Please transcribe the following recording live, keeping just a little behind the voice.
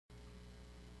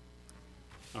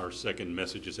Our second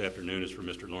message this afternoon is from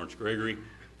Mr. Lawrence Gregory.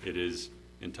 It is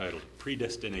entitled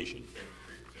Predestination.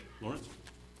 Lawrence?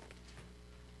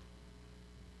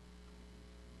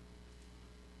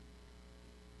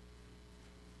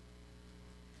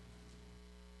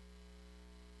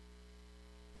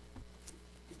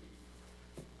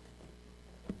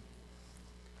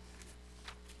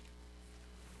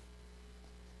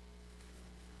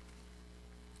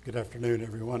 Good afternoon,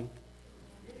 everyone.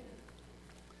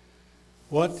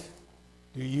 What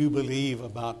do you believe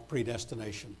about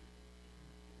predestination?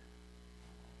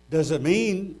 Does it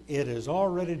mean it is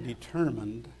already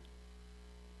determined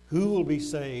who will be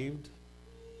saved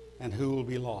and who will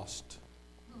be lost?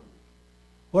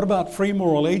 What about free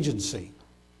moral agency?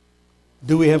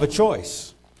 Do we have a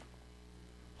choice?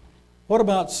 What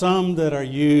about some that are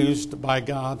used by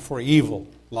God for evil,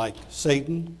 like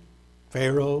Satan,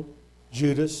 Pharaoh,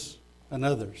 Judas, and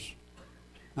others?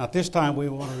 Now, at this time, we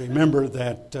want to remember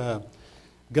that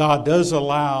God does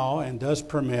allow and does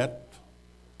permit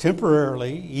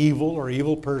temporarily evil or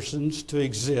evil persons to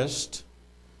exist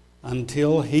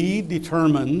until He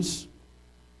determines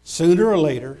sooner or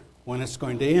later when it's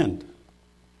going to end.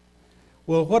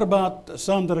 Well, what about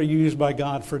some that are used by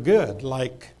God for good,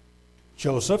 like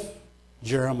Joseph,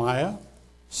 Jeremiah,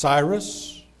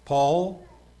 Cyrus, Paul,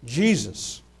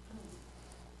 Jesus?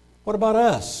 What about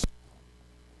us,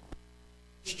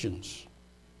 Christians?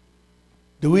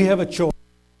 Do we have a choice,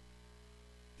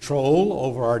 control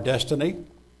over our destiny?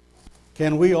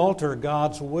 Can we alter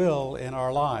God's will in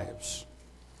our lives?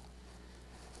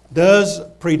 Does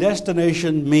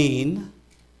predestination mean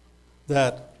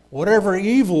that whatever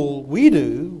evil we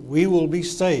do, we will be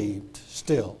saved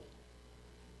still?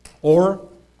 Or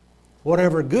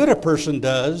whatever good a person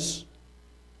does,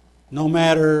 no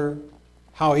matter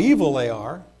how evil they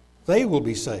are, they will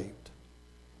be saved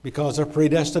because of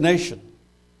predestination?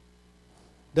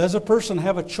 Does a person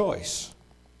have a choice?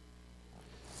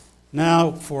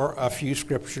 Now for a few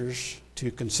scriptures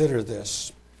to consider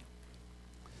this.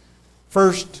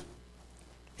 First,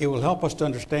 it will help us to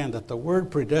understand that the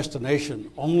word predestination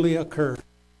only occurs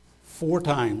 4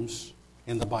 times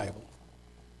in the Bible,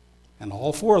 and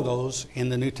all 4 of those in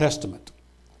the New Testament.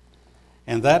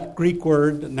 And that Greek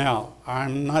word, now,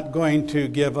 I'm not going to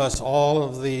give us all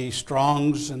of the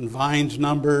Strong's and Vine's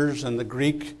numbers and the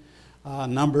Greek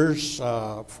numbers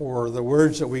for the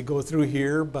words that we go through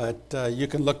here, but you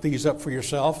can look these up for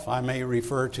yourself. I may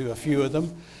refer to a few of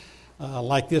them,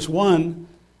 like this one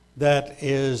that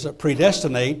is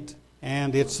predestinate,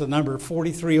 and it's the number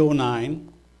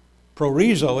 4309,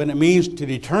 prorizo, and it means to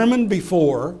determine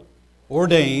before,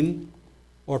 ordain,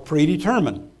 or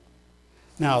predetermine.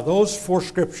 Now, those 4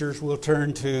 scriptures will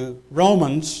turn to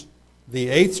Romans, the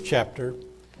 8th chapter,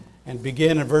 and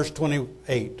begin in verse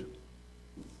 28.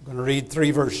 I'm going to read 3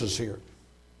 verses here.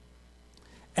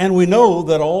 And we know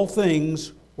that all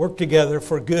things work together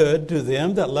for good to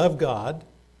them that love God,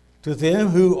 to them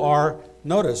who are,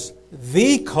 notice,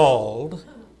 the called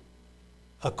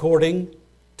according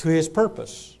to His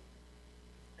purpose.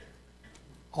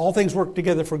 All things work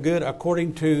together for good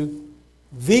according to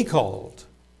the called,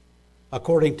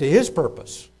 according to His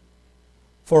purpose,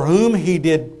 for whom He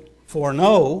did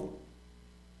foreknow,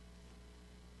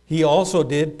 He also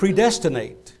did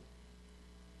predestinate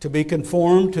to be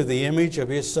conformed to the image of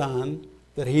His Son,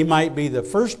 that He might be the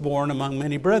firstborn among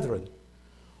many brethren.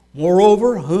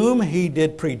 Moreover, whom He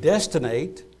did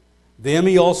predestinate, them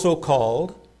He also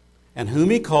called, and whom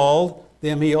He called,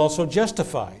 them He also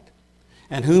justified,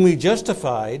 and whom He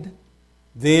justified,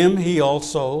 them He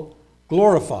also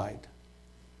glorified.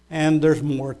 And there's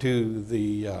more to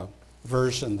the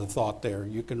verse and the thought there.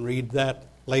 You can read that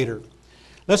later.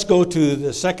 Let's go to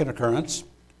the second occurrence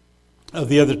of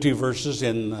the other 2 verses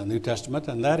in the New Testament,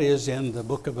 and that is in the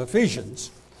book of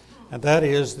Ephesians. And that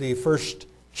is the first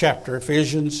chapter,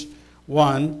 Ephesians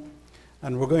 1.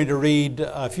 And we're going to read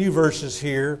a few verses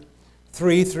here,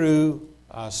 3 through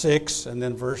 6, and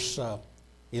then verse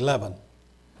 11.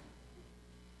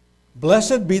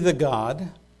 Blessed be the God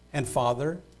and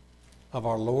Father of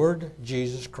our Lord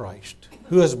Jesus Christ,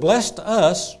 who has blessed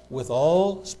us with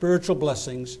all spiritual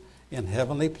blessings in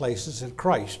heavenly places in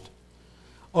Christ,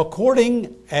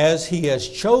 according as He has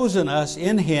chosen us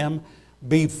in Him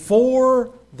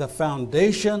before the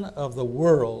foundation of the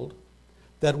world,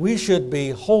 that we should be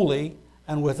holy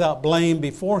and without blame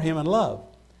before Him in love,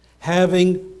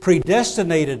 having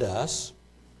predestinated us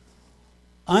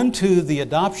unto the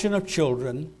adoption of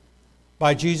children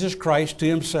by Jesus Christ to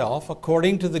Himself,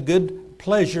 according to the good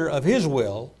pleasure of His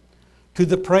will, to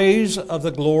the praise of the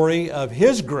glory of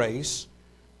His grace,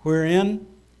 wherein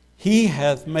He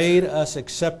hath made us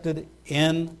accepted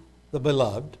in the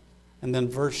Beloved. and then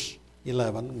verse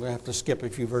 11. We have to skip a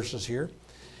few verses here.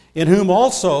 In whom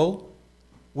also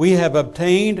we have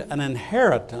obtained an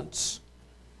inheritance,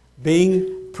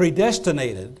 being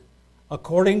predestinated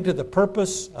according to the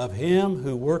purpose of him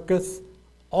who worketh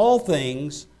all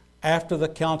things after the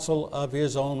counsel of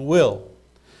his own will.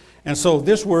 And so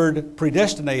this word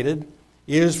predestinated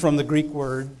is from the Greek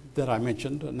word that I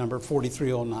mentioned, number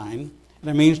 4309, and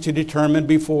it means to determine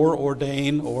before,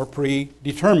 ordain, or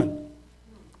predetermine.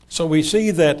 So we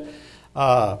see that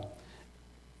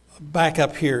back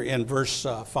up here in verse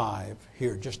 5,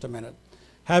 here just a minute.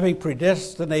 Having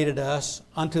predestinated us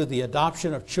unto the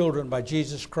adoption of children by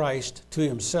Jesus Christ to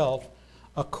himself,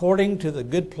 according to the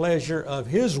good pleasure of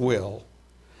his will.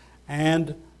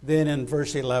 And then in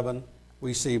verse 11,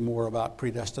 we see more about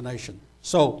predestination.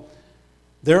 So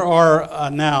there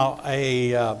are now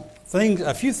a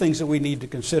few things that we need to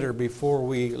consider before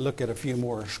we look at a few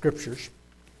more scriptures.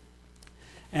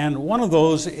 And one of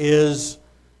those is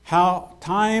how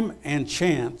time and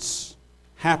chance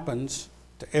happens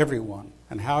to everyone,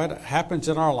 and how it happens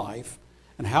in our life,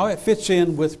 and how it fits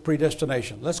in with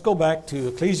predestination. Let's go back to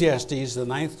Ecclesiastes, the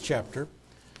 9th chapter,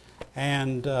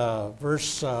 and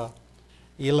verse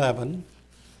 11.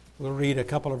 We'll read a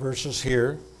couple of verses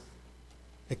here.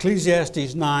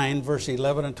 Ecclesiastes 9, verse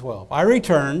 11 and 12. I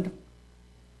returned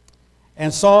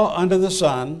and saw under the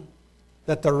sun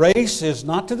that the race is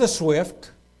not to the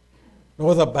swift,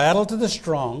 nor the battle to the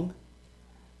strong,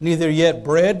 neither yet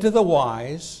bread to the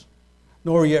wise,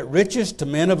 nor yet riches to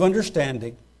men of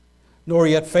understanding, nor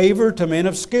yet favor to men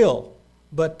of skill,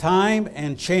 but time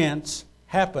and chance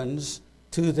happens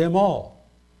to them all.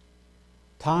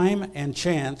 Time and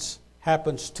chance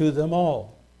happens to them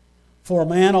all. For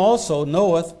man also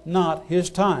knoweth not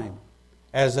his time,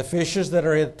 as the fishes that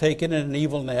are taken in an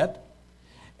evil net,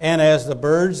 and as the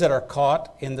birds that are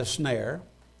caught in the snare.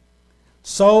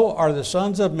 So are the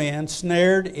sons of men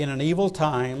snared in an evil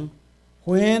time,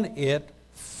 when it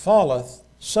falleth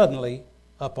suddenly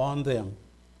upon them.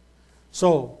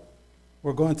 So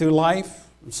we're going through life,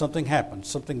 and something happens,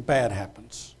 something bad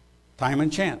happens. Time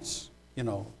and chance,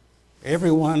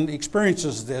 Everyone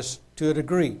experiences this to a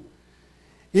degree.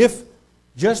 If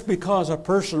just because a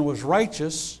person was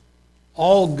righteous,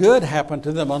 all good happened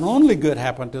to them and only good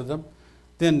happened to them,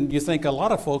 then you think a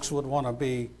lot of folks would want to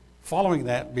be following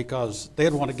that because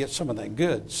they'd want to get some of that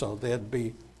good. So they'd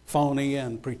be phony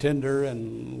and pretender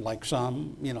and like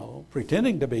some,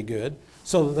 pretending to be good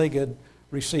so that they could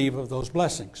receive of those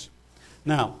blessings.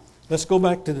 Now, let's go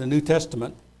back to the New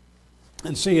Testament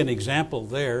and see an example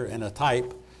there and a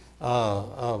type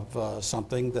of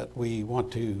something that we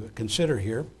want to consider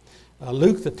here.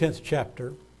 Luke, the 10th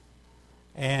chapter,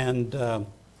 and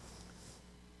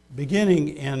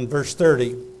beginning in verse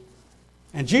 30,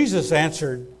 and Jesus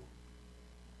answered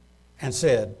and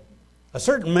said, a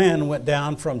certain man went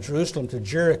down from Jerusalem to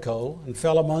Jericho and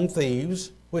fell among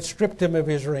thieves, which stripped him of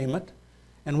his raiment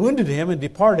and wounded him and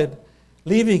departed,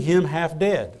 leaving him half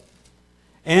dead.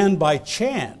 And by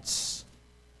chance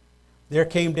there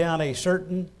came down a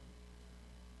certain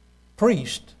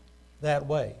priest that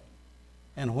way.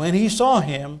 And when he saw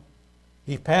him,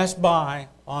 he passed by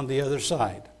on the other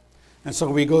side. And so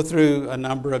we go through a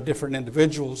number of different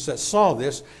individuals that saw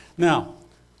this. Now,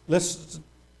 let's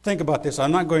think about this.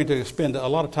 I'm not going to spend a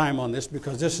lot of time on this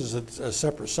because this is a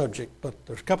separate subject, but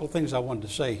there's a couple of things I wanted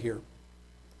to say here.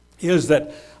 Is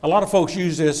that a lot of folks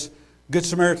use this Good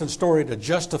Samaritan story to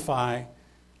justify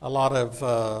a lot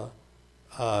of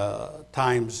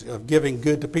times of giving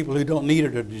good to people who don't need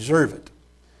it or deserve it.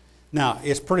 Now,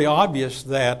 it's pretty obvious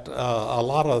that a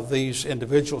lot of these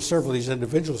individuals, several of these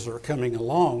individuals that are coming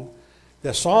along,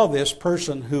 that saw this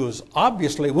person who was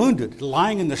obviously wounded,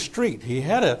 lying in the street. He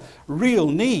had a real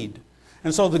need.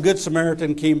 And so the Good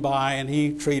Samaritan came by and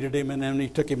he treated him, and then he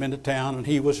took him into town, and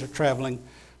he was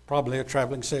probably a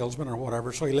traveling salesman or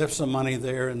whatever. So he left some money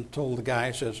there and told the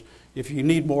guy, says, if you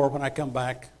need more when I come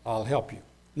back, I'll help you.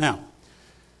 Now,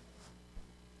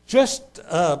 just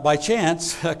by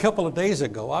chance, a couple of days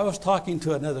ago, I was talking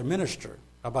to another minister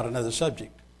about another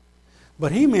subject.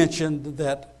 But he mentioned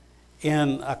that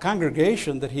in a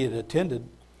congregation that he had attended,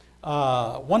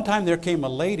 one time there came a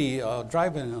lady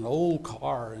driving an old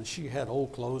car, and she had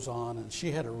old clothes on, and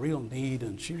she had a real need,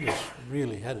 and she was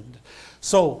really headed.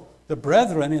 So the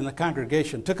brethren in the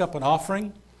congregation took up an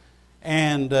offering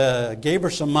and gave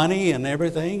her some money and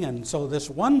everything. And so this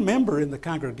one member in the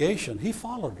congregation, he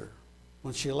followed her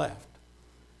when she left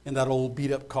in that old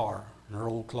beat-up car and her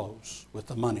old clothes with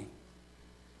the money.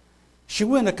 She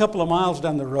went a couple of miles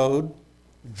down the road,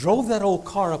 drove that old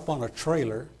car up on a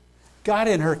trailer, got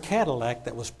in her Cadillac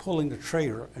that was pulling the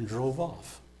trailer, and drove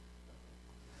off.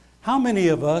 How many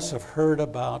of us have heard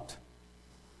about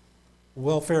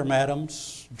welfare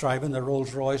madams driving the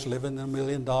Rolls Royce, living in $1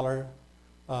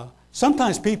 million?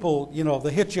 Sometimes people,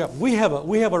 they hit you up. We have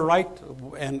a right,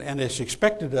 and it's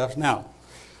expected of us now.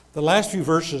 The last few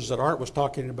verses that Art was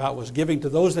talking about was giving to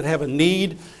those that have a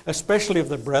need, especially of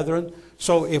the brethren.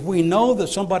 So if we know that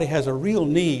somebody has a real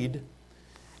need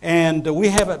and we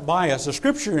have it by us, the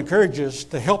Scripture encourages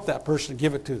to help that person,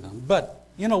 give it to them. But,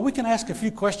 we can ask a few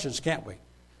questions, can't we?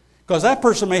 Because that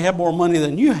person may have more money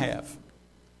than you have,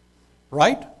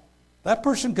 right? That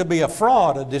person could be a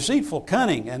fraud, a deceitful,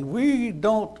 cunning, and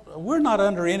we're not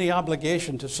under any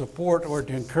obligation to support or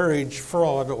to encourage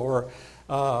fraud or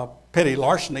petty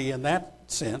larceny in that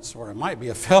sense, or it might be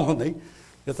a felony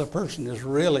if the person is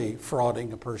really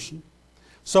frauding a person.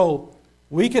 So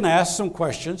we can ask some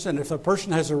questions, and if the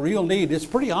person has a real need, it's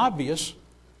pretty obvious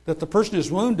that the person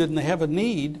is wounded and they have a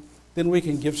need, then we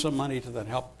can give some money to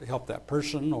help that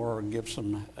person, or give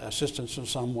some assistance in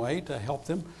some way to help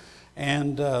them.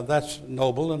 And that's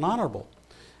noble and honorable.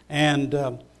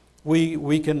 And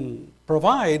we can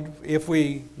provide if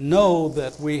we know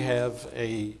that we have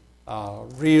a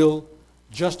real,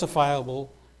 justifiable,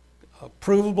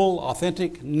 provable,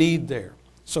 authentic need there.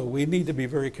 So we need to be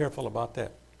very careful about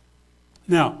that.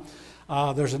 Now,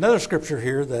 there's another scripture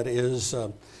here that is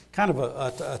kind of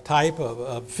a type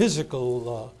of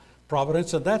physical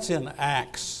providence, and that's in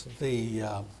Acts, the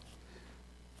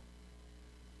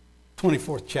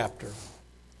 24th chapter.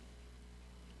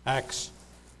 Acts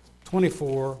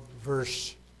 24,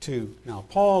 verse 2. Now,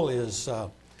 Paul is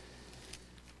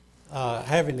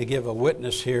having to give a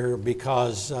witness here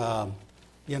because,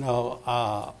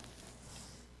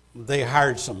 they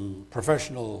hired some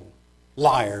professional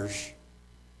liars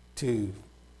to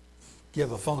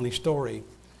give a phony story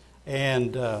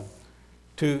and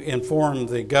to inform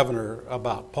the governor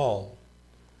about Paul.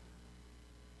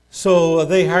 So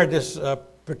they hired this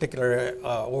particular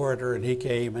orator, and he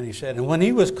came and he said, and when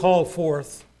he was called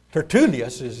forth,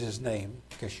 Tertullius is his name,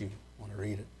 in case you want to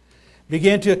read it,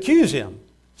 began to accuse him,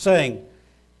 saying,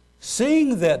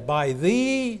 seeing that by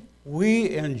thee we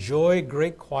enjoy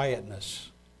great quietness,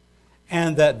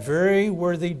 and that very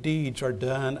worthy deeds are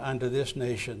done unto this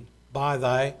nation by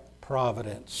thy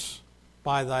providence,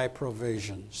 by thy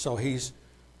provision. So he's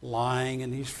lying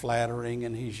and he's flattering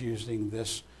and he's using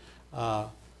this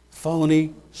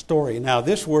phony story. Now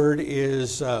this word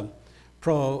is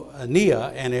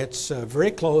pronia, and it's very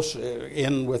close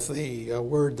in with the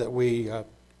word that we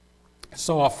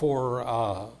saw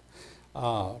for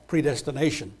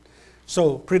predestination.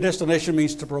 So predestination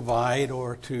means to provide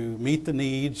or to meet the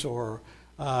needs or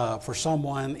for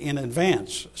someone in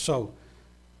advance. So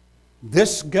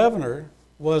this governor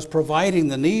was providing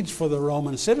the needs for the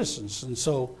Roman citizens, and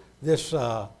so this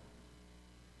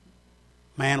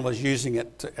man was using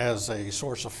it as a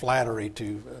source of flattery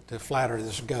to flatter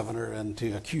this governor and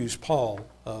to accuse Paul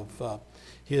of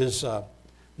his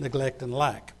neglect and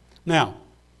lack. Now,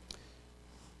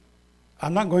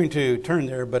 I'm not going to turn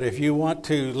there, but if you want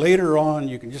to, later on,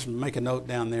 you can just make a note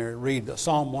down there, read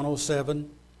Psalm 107,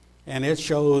 and it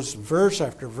shows verse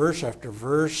after verse after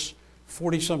verse,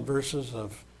 40-some verses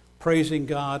of praising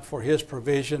God for His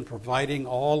provision, providing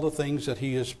all the things that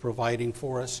He is providing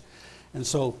for us. And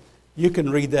so you can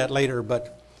read that later,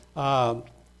 but I'm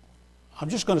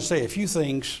just going to say a few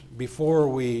things before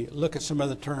we look at some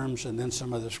other terms and then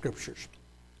some other scriptures.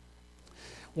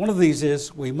 One of these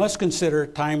is we must consider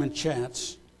time and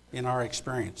chance in our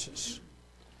experiences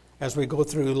as we go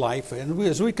through life. And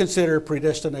as we consider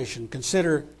predestination,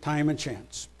 consider time and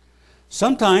chance.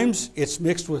 Sometimes it's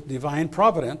mixed with divine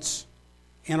providence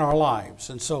in our lives.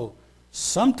 And so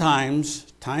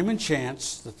sometimes time and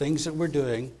chance, the things that we're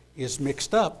doing, is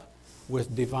mixed up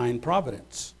with divine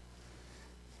providence.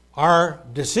 Our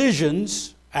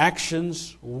decisions,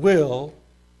 actions, will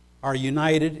are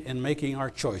united in making our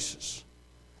choices.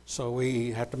 So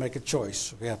we have to make a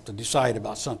choice. We have to decide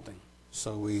about something.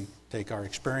 So we take our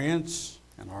experience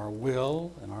and our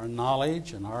will and our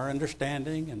knowledge and our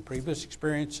understanding and previous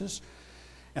experiences,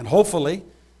 and hopefully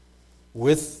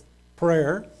with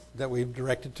prayer that we've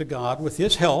directed to God, with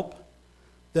His help,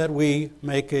 that we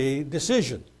make a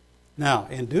decision. Now,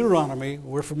 in Deuteronomy,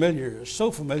 we're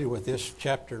so familiar with this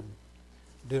chapter,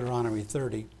 Deuteronomy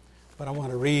 30, but I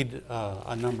want to read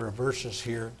a number of verses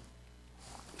here.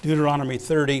 Deuteronomy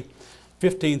 30,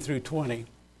 15 through 20.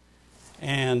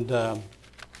 And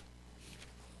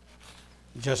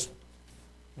just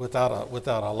without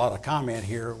a lot of comment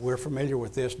here, we're familiar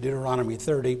with this. Deuteronomy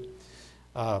 30,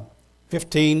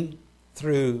 15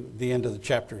 through the end of the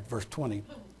chapter, verse 20.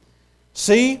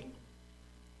 See,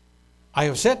 I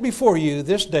have set before you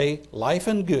this day life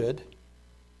and good,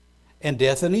 and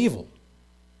death and evil.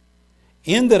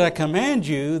 In that I command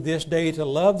you this day to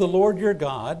love the Lord your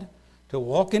God, to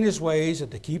walk in his ways,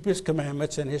 and to keep his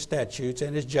commandments and his statutes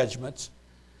and his judgments,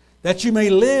 that you may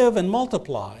live and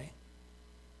multiply.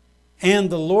 And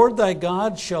the Lord thy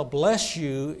God shall bless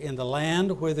you in the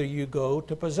land whither you go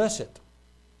to possess it.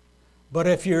 But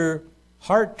if your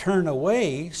heart turn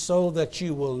away, so that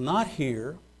you will not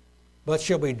hear, but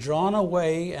shall be drawn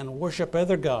away and worship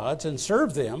other gods and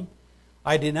serve them,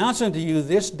 I denounce unto you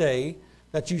this day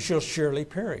that you shall surely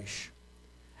perish,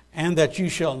 and that you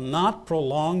shall not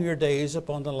prolong your days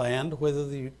upon the land whither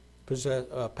you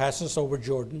passest over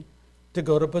Jordan to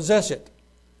go to possess it.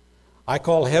 I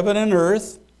call heaven and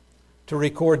earth to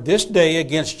record this day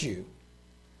against you,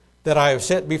 that I have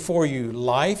set before you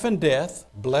life and death,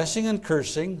 blessing and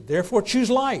cursing. Therefore choose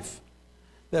life,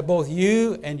 that both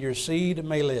you and your seed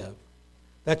may live,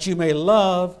 that you may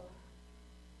love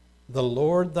the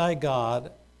Lord thy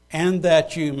God, and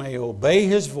that you may obey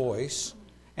his voice,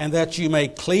 and that you may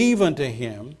cleave unto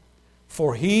him,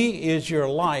 for he is your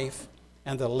life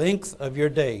and the length of your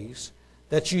days,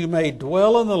 that you may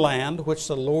dwell in the land which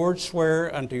the Lord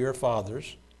sware unto your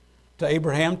fathers, to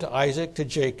Abraham, to Isaac, to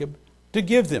Jacob, to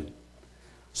give them.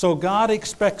 So God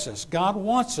expects us. God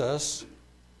wants us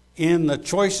in the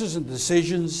choices and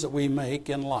decisions that we make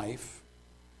in life,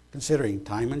 considering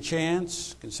time and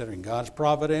chance, considering God's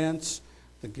providence,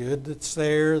 the good that's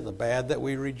there, the bad that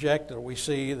we reject or we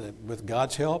see, that with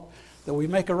God's help, that we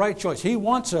make a right choice. He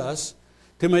wants us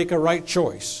to make a right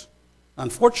choice.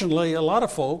 Unfortunately, a lot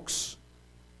of folks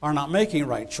are not making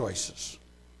right choices.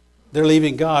 They're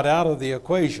leaving God out of the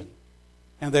equation.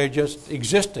 And they're just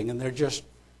existing, and they're just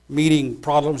meeting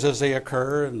problems as they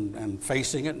occur and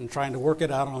facing it and trying to work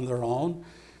it out on their own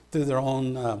through their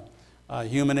own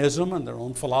humanism and their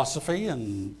own philosophy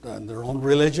and their own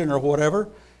religion or whatever.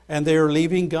 And they're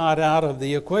leaving God out of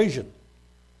the equation.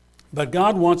 But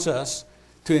God wants us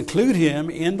to include him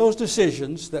in those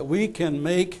decisions, that we can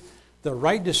make the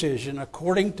right decision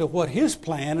according to what his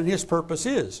plan and his purpose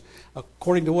is,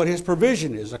 according to what his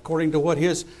provision is, according to what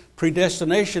his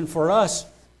predestination for us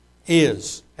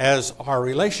is, as our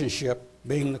relationship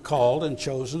being the called and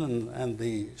chosen and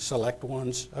the select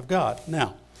ones of God.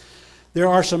 Now, there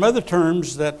are some other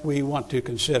terms that we want to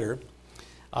consider.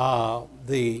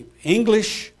 The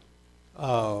English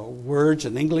words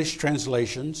and English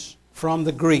translations from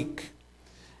the Greek.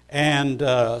 And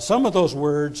some of those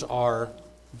words are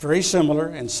very similar,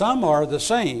 and some are the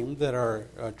same that are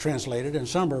translated, and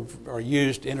some are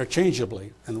used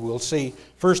interchangeably. And we'll see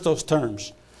first those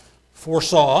terms.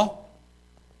 Foresaw,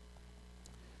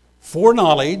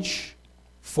 foreknowledge,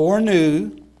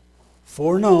 foreknew,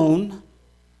 foreknown,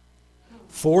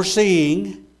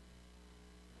 foreseeing,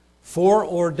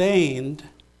 foreordained,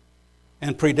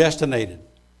 and predestinated.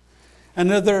 And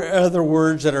there are other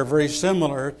words that are very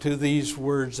similar to these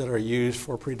words that are used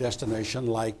for predestination,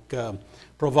 like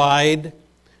provide,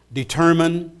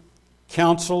 determine,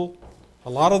 counsel. A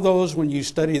lot of those, when you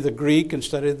study the Greek and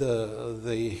study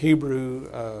the Hebrew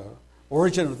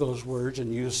origin of those words,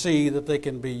 and you see that they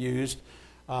can be used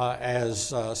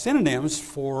as synonyms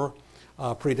for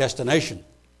predestination,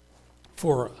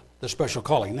 for the special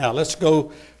calling. Now, let's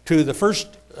go to the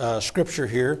first scripture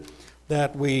here,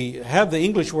 that we have the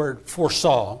English word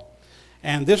foresaw,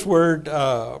 and this word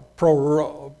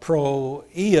proeo,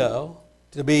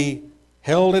 to be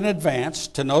held in advance,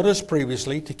 to notice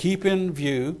previously, to keep in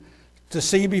view, to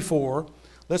see before.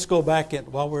 Let's go back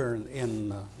while we're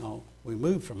we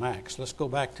moved from Acts. Let's go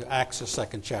back to Acts, the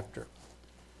 2nd chapter.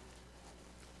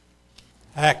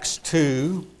 Acts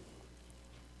 2,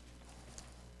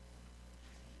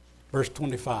 verse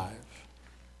 25.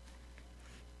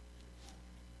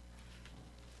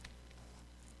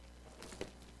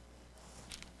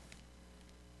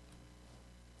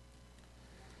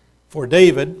 For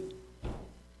David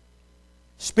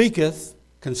speaketh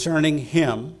concerning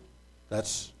him,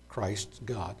 that's Christ,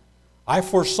 God, I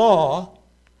foresaw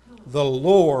the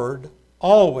Lord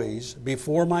always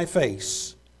before my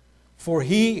face, for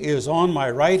he is on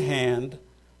my right hand,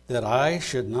 that I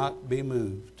should not be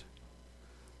moved.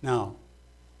 Now,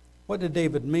 what did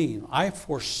David mean? I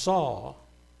foresaw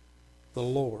the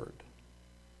Lord.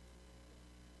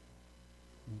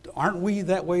 Aren't we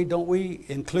that way? Don't we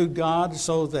include God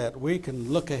so that we can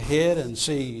look ahead and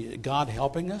see God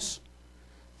helping us?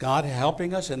 God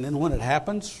helping us, and then when it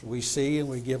happens, we see and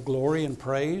we give glory and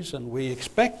praise, and we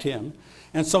expect him,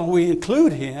 and so we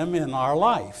include him in our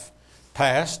life,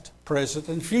 past, present,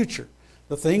 and future.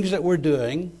 The things that we're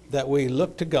doing that we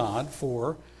look to God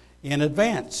for in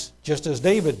advance, just as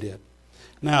David did.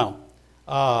 Now,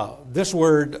 this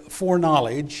word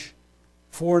foreknowledge,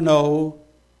 foreknow,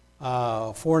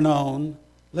 foreknown.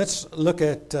 Let's look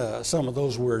at some of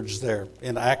those words there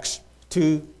in Acts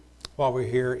 2, while we're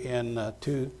here in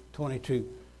 2:22.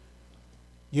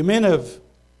 You men of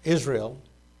Israel,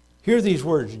 hear these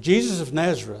words. Jesus of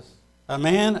Nazareth, a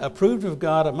man approved of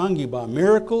God among you by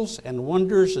miracles and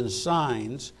wonders and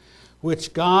signs,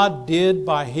 which God did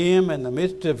by him in the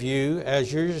midst of you,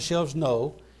 as you yourselves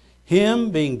know, him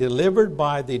being delivered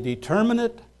by the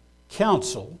determinate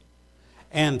counsel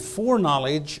and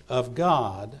foreknowledge of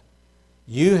God,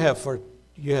 you have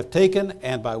taken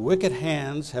and by wicked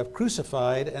hands have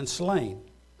crucified and slain,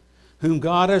 whom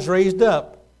God has raised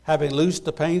up, having loosed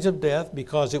the pains of death,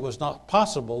 because it was not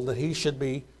possible that he should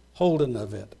be holden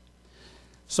of it.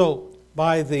 So,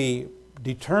 by the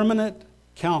determinate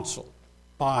counsel,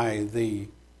 by the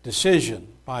decision,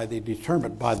 by the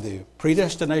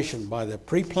predestination, by the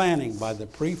pre-planning, by the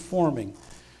pre-forming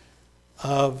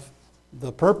of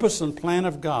the purpose and plan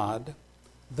of God,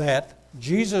 that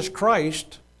Jesus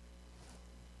Christ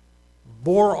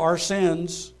bore our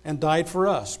sins and died for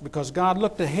us, because God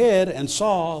looked ahead and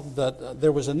saw that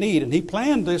there was a need, and he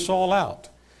planned this all out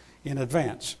in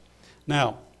advance.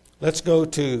 Now, let's go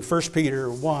to 1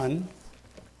 Peter 1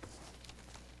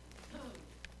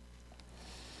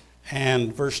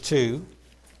 and verse 2.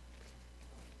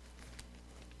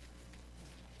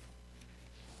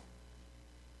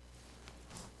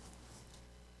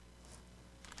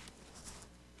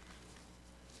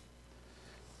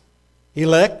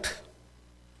 Elect,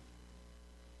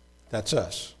 that's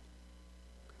us,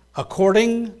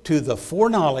 according to the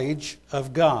foreknowledge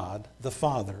of God the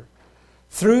Father,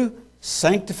 through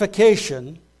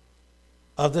sanctification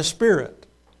of the Spirit,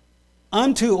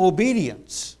 unto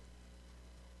obedience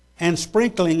and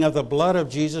sprinkling of the blood of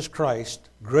Jesus Christ,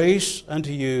 grace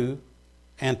unto you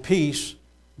and peace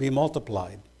be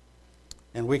multiplied.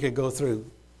 And we could go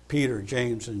through Peter,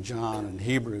 James, and John, and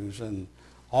Hebrews, and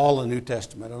all the New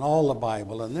Testament, and all the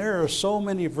Bible. And there are so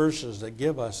many verses that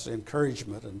give us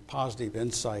encouragement and positive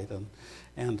insight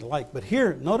and the like. But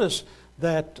here, notice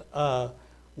that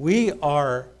we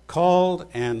are called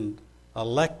and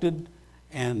elected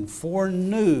and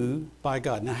foreknew by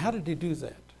God. Now, how did he do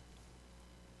that?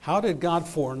 How did God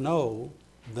foreknow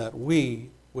that we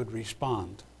would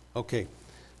respond? Okay,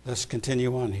 let's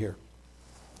continue on here.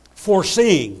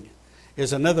 Foreseeing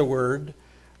is another word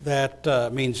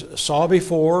that means saw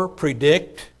before,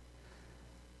 predict.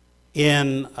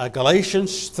 In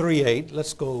Galatians 3:8,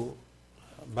 let's go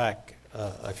back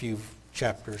a few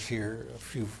chapters here, a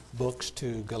few books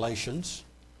to Galatians.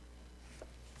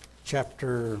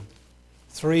 Chapter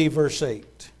 3, verse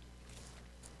 8.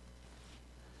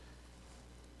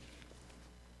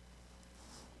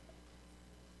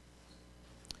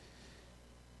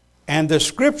 And the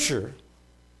Scripture,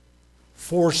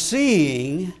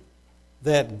 foreseeing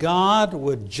that God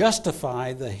would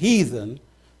justify the heathen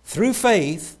through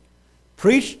faith,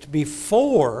 preached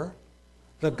before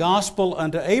the gospel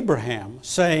unto Abraham,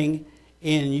 saying,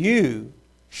 in you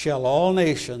shall all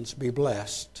nations be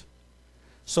blessed.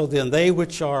 So then they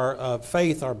which are of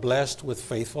faith are blessed with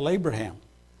faithful Abraham.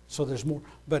 So there's more.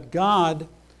 But God,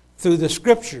 through the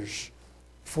Scriptures,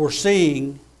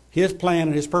 foreseeing his plan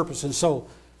and his purpose. And so,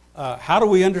 how do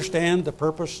we understand the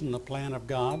purpose and the plan of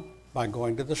God? By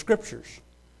going to the Scriptures.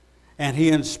 And he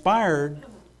inspired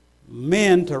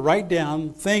men to write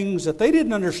down things that they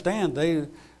didn't understand.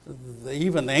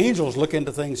 Even the angels look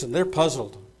into things and they're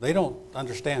puzzled. They don't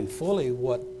understand fully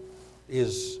what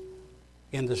is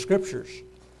in the Scriptures.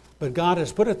 But God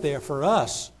has put it there for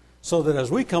us so that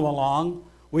as we come along,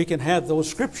 we can have those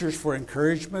Scriptures for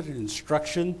encouragement and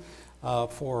instruction,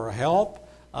 for help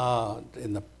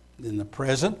in the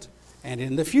present and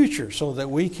in the future, so that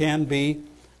we can be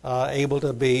able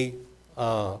to be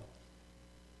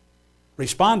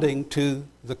responding to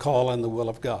the call and the will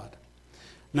of God.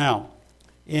 Now,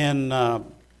 in 1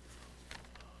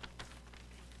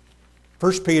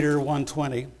 Peter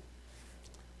 1:20,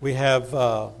 we have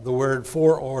the word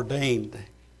foreordained.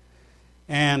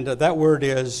 And that word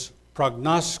is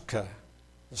prognostica,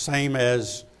 the same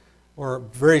as, or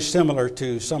very similar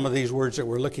to some of these words that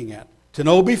we're looking at. To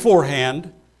know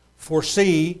beforehand,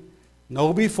 foresee,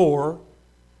 know before.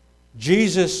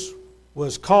 Jesus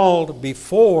was called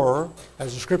before,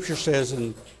 as the Scripture says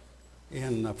in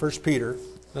 1 Peter.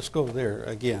 Let's go there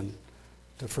again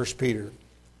to 1 Peter.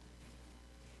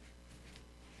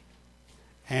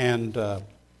 And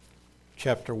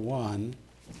chapter 1,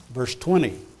 verse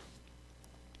 20.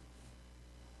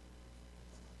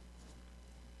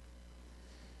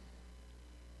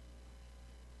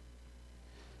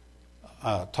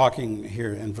 Talking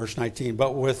here in verse 19,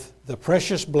 but with the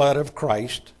precious blood of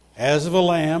Christ, as of a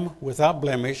lamb without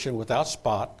blemish and without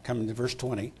spot, coming to verse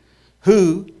 20,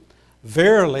 who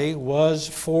verily was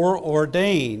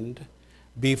foreordained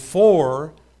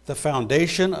before the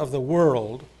foundation of the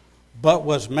world, but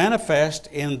was manifest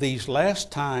in these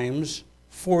last times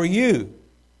for you.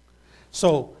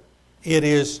 So it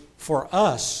is for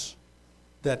us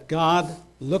that God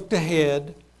looked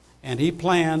ahead and He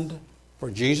planned for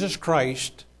Jesus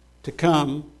Christ to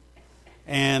come,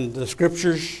 and the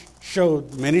Scriptures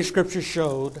showed, many Scriptures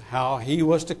showed how He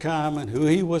was to come and who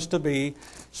He was to be,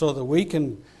 so that we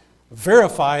can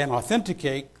verify and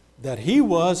authenticate that He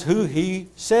was who He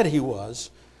said He was,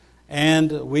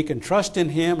 and we can trust in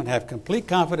Him and have complete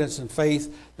confidence and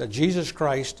faith that Jesus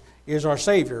Christ is our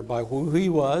Savior by who He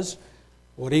was,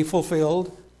 what He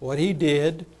fulfilled, what He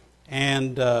did,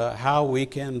 and how we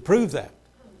can prove that.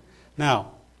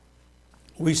 Now,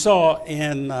 we saw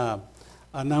in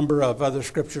a number of other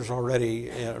scriptures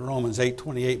already, Romans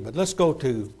 8:28, but let's go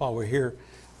to, while we're here,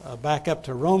 back up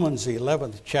to Romans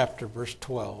 11th chapter, verse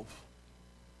 12.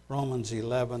 Romans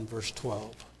 11, verse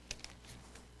 12.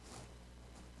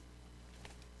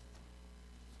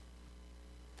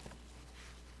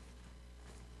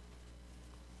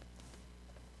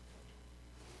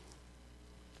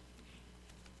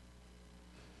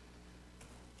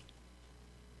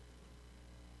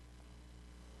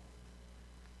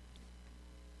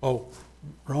 Oh,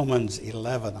 Romans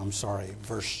 11, I'm sorry,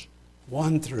 verse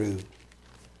 1 through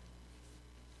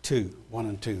 2, 1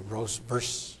 and 2.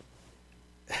 Verse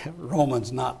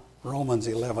Romans, not Romans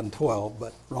 11:12,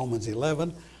 but Romans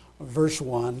 11, verse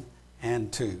 1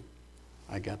 and 2.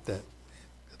 I got that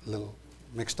a little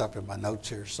mixed up in my notes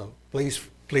here, so please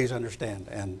understand.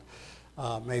 And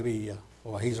maybe,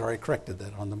 well, he's already corrected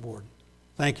that on the board.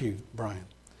 Thank you, Brian.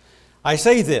 I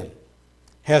say then,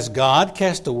 has God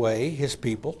cast away His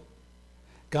people?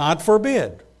 God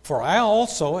forbid, for I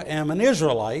also am an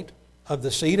Israelite of the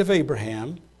seed of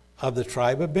Abraham, of the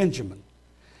tribe of Benjamin.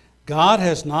 God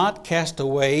has not cast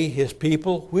away His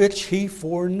people which He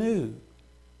foreknew.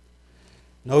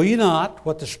 Know ye not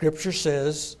what the Scripture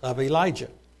says of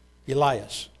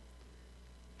Elias,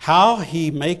 how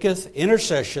he maketh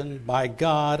intercession by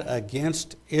God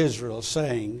against Israel,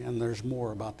 saying, and there's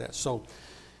more about that. So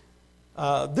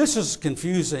this is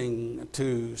confusing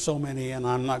to so many, and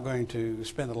I'm not going to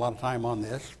spend a lot of time on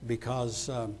this because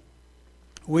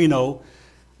we know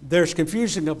there's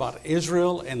confusion about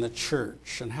Israel and the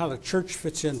church and how the church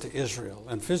fits into Israel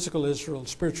and physical Israel,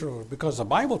 spiritual, because the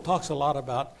Bible talks a lot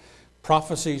about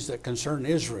prophecies that concern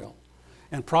Israel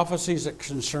and prophecies that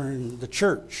concern the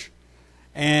church.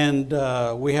 And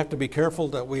we have to be careful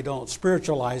that we don't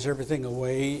spiritualize everything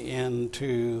away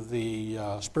into the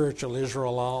spiritual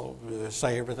Israel. I'll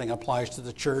say everything applies to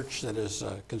the church that is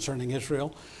concerning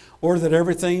Israel, or that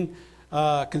everything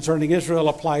concerning Israel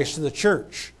applies to the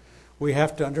church. We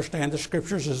have to understand the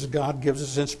Scriptures as God gives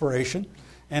us inspiration,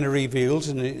 and He reveals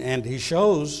and He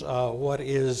shows what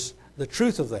is the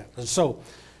truth of that. And so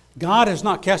God has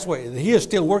not cast away. He is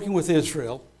still working with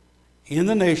Israel in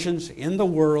the nations, in the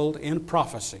world, in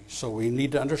prophecy. So we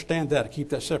need to understand that, keep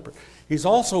that separate. He's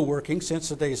also working since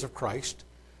the days of Christ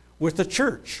with the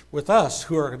church, with us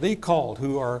who are the called,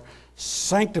 who are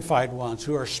sanctified ones,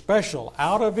 who are special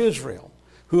out of Israel,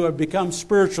 who have become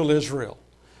spiritual Israel.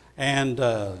 And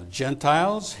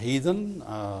Gentiles, heathen,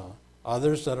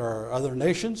 others that are other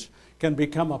nations can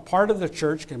become a part of the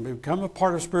church, can become a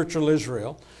part of spiritual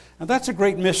Israel. And that's a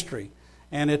great mystery.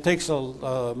 And it takes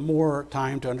more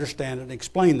time to understand and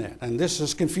explain that. And this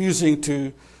is confusing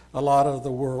to a lot of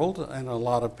the world and a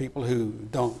lot of people who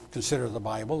don't consider the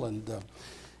Bible. And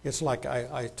it's like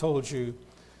I told you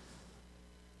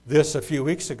this a few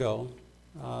weeks ago.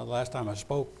 Last time I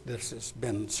spoke, this has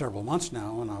been several months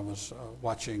now, and I was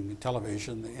watching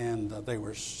television, and they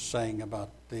were saying about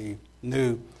the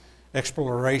new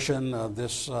exploration of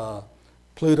this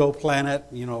Pluto planet,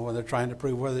 you know, when they're trying to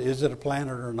prove whether is it a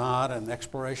planet or not, and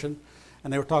exploration.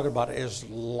 And they were talking about, is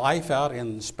life out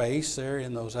in space there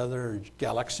in those other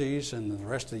galaxies and the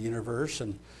rest of the universe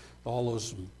and all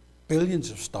those billions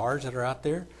of stars that are out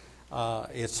there?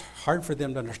 It's hard for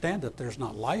them to understand that there's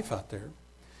not life out there.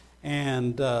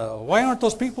 And why aren't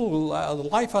those people,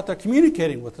 life out there,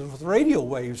 communicating with us with radio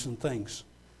waves and things?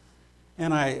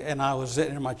 And I was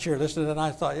sitting in my chair listening, and I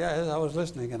thought, yeah, I was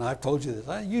listening, and I've told you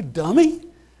this. You dummy.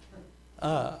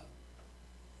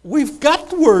 We've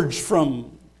got words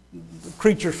from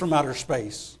creatures from outer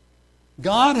space.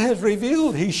 God has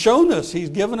revealed. He's shown us. He's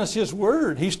given us His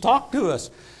Word. He's talked to us.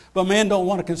 But men don't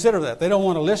want to consider that. They don't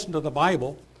want to listen to the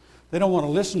Bible. They don't want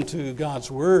to listen to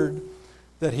God's Word,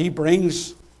 that He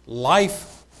brings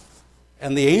life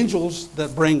and the angels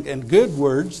that bring, and good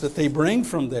words that they bring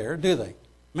from there, do they?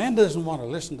 Man doesn't want to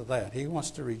listen to that. He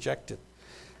wants to reject it.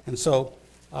 And so,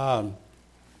 I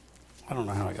don't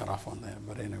know how I got off on that,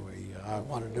 but anyway, I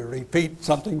wanted to repeat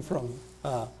something from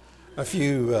a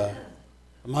few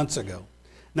months ago.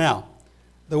 Now,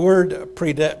 the word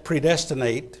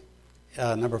predestinate,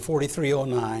 number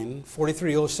 4309,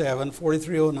 4307,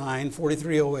 4309,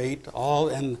 4308, all,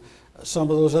 and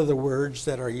some of those other words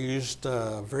that are used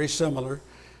very similar,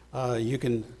 you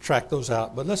can track those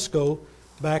out. But let's go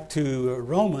back to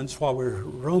Romans, while we're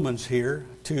Romans here,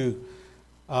 to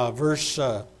verse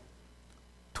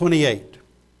 28.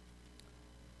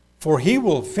 For he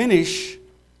will finish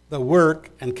the work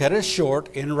and cut it short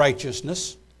in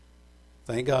righteousness.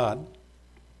 Thank God.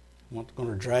 I'm not going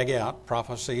to drag out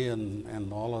prophecy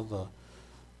and all of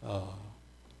the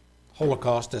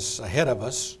Holocaust that's ahead of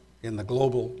us in the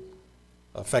global,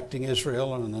 affecting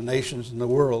Israel and the nations in the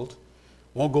world.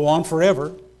 Won't go on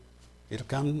forever. It'll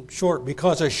come short,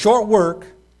 because a short work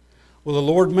will the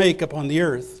Lord make upon the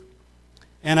earth.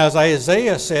 And as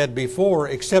Isaiah said before,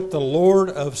 except the Lord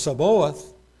of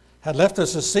Sabaoth had left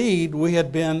us a seed, we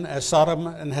had been as Sodom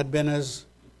and had been as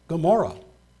Gomorrah.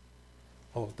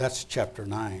 Oh, that's chapter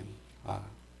 9.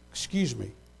 Excuse me.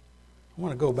 I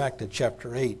want to go back to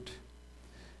chapter 8.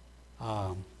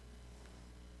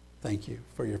 Thank you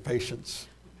for your patience.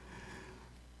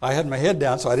 I had my head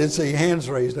down, so I didn't see hands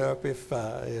raised up. If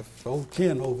old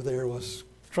Ken over there was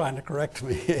trying to correct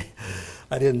me,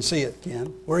 I didn't see it.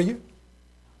 Ken, were you?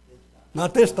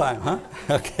 Not this time, huh?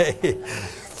 Okay.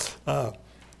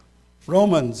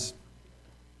 Romans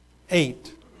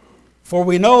 8. For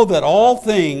we know that all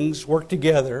things work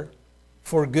together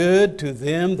for good to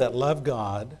them that love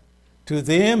God, to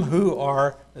them who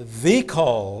are the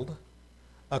called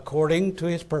according to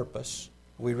his purpose.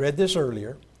 We read this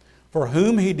earlier. For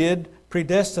whom he did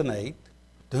predestinate,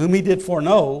 to whom he did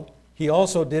foreknow, he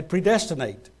also did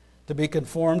predestinate, to be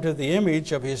conformed to the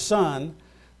image of his Son,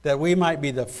 that we might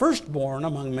be the firstborn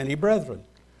among many brethren.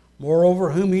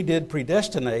 Moreover, whom he did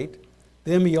predestinate,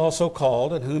 them he also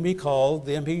called, and whom he called,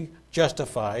 them he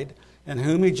justified, and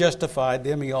whom he justified,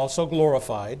 them he also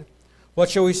glorified. What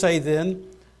shall we say then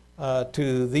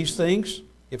to these things?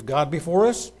 If God be for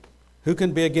us, who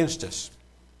can be against us?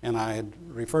 And I had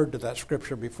referred to that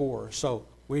scripture before, so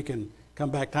we can come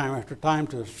back time after time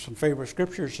to some favorite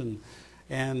scriptures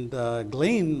and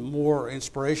glean more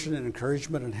inspiration and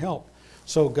encouragement and help.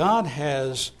 So God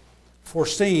has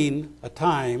foreseen a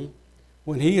time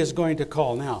when he is going to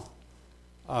call.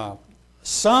 Now,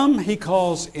 some he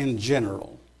calls in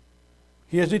general.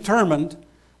 He has determined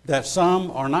that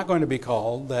some are not going to be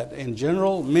called, that in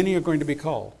general many are going to be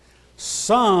called.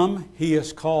 Some he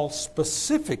has called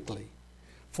specifically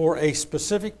for a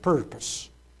specific purpose.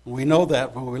 We know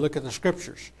that when we look at the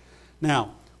scriptures.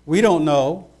 Now, we don't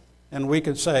know, and we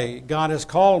can say, God has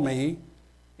called me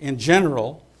in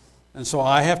general, and so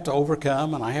I have to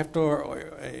overcome, and I have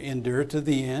to endure to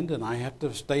the end, and I have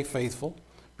to stay faithful,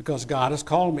 because God has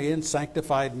called me and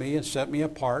sanctified me and set me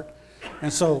apart.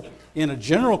 And so, in a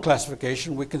general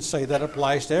classification, we can say that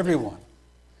applies to everyone.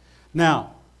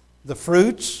 Now, the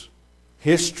fruits,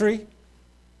 history,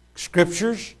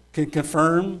 scriptures can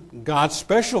confirm God's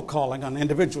special calling on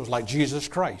individuals like Jesus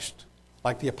Christ,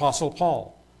 like the Apostle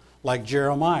Paul, like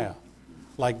Jeremiah,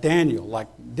 like Daniel, like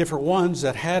different ones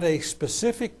that had a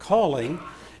specific calling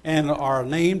and are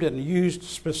named and used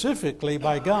specifically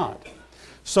by God.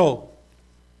 So,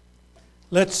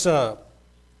 let's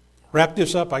wrap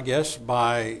this up, I guess,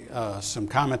 by some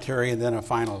commentary and then a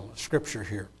final scripture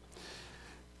here.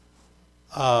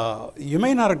 You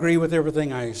may not agree with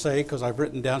everything I say, because I've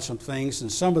written down some things,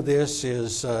 and some of this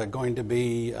is going to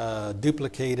be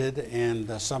duplicated,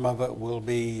 and some of it will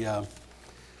be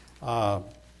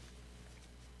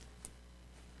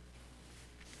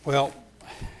well,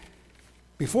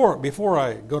 before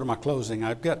I go to my closing,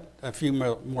 I've got a few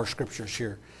more scriptures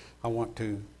here I want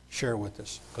to share with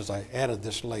us, because I added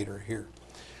this later here.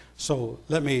 So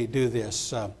let me do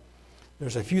this.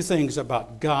 There's a few things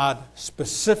about God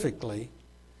specifically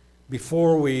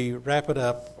before we wrap it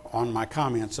up on my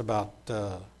comments about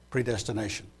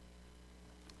predestination.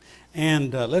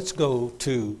 And let's go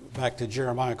back to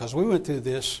Jeremiah, because we went through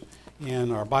this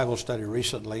in our Bible study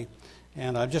recently,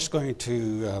 and I'm just going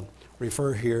to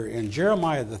refer here in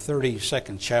Jeremiah, the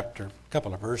 32nd chapter, a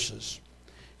couple of verses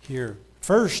here.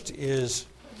 First is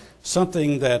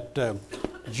something that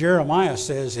Jeremiah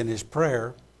says in his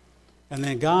prayer, and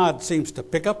then God seems to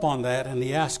pick up on that, and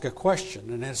he asks a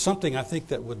question, and it's something I think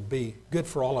that would be good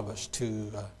for all of us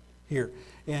to hear.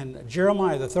 In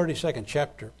Jeremiah, the 32nd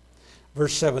chapter,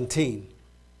 verse 17,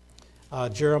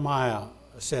 Jeremiah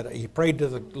said, he prayed to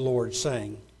the Lord,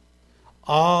 saying,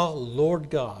 Ah, Lord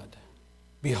God,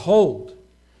 behold,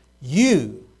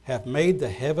 you have made the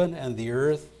heaven and the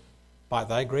earth by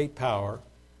thy great power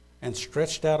and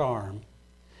stretched out arm,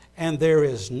 and there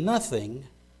is nothing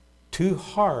too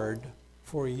hard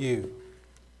for you.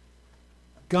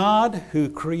 God, who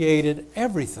created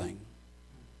everything,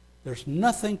 there's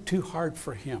nothing too hard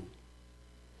for him.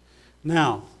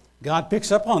 Now, God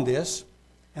picks up on this,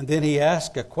 and then he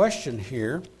asks a question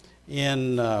here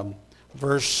in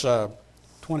verse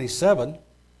 27.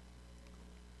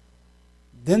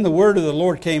 Then the word of the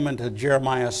Lord came unto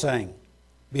Jeremiah, saying,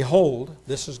 Behold,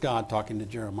 this is God talking to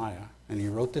Jeremiah, and he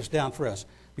wrote this down for us.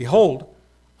 Behold,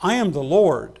 I am the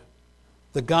Lord,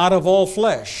 the God of all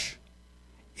flesh.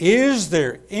 Is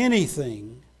there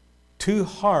anything too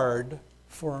hard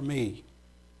for me?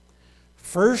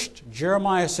 First,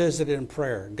 Jeremiah says it in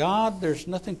prayer. God, there's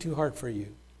nothing too hard for you.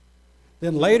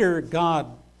 Then later, God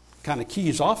kind of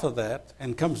keys off of that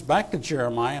and comes back to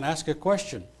Jeremiah and asks a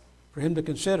question for him to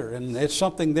consider. And it's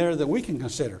something there that we can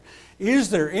consider. Is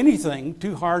there anything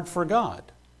too hard for God?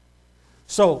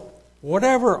 So,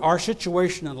 whatever our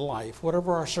situation in life,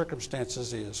 whatever our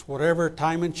circumstances is, whatever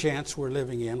time and chance we're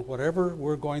living in, whatever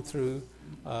we're going through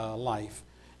life,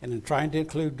 and in trying to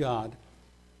include God,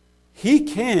 He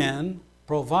can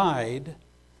provide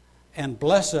and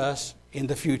bless us in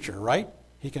the future, right?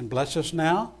 He can bless us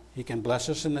now. He can bless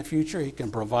us in the future. He can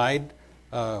provide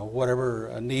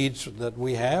whatever needs that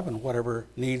we have and whatever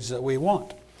needs that we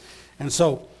want. And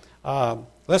so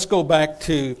let's go back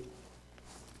to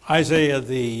Isaiah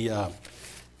the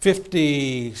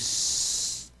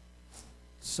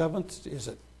 57th, is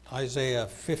it? Isaiah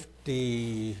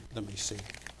 50, let me see,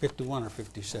 51 or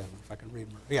 57, if I can read.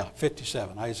 Yeah,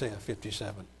 57, Isaiah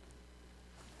 57.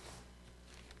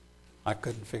 I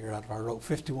couldn't figure out if I wrote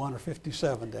 51 or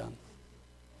 57 down.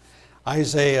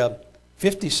 Isaiah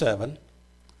 57,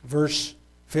 verse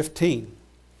 15.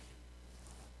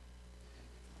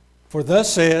 For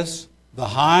thus says the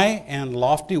high and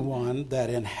lofty one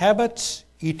that inhabits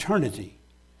eternity,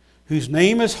 whose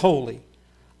name is holy,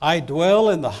 I dwell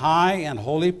in the high and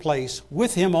holy place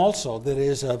with him also that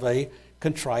is of a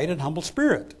contrite and humble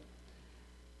spirit,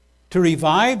 to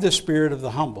revive the spirit of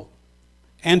the humble,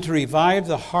 and to revive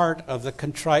the heart of the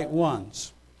contrite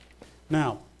ones.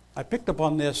 Now, I picked up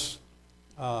on this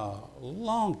a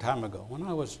long time ago when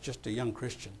I was just a young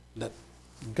Christian, that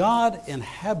God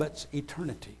inhabits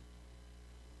eternity.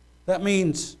 That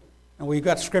means, and we've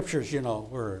got scriptures,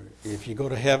 where if you go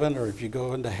to heaven or if you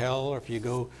go into hell or if you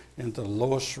go into the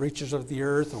lowest reaches of the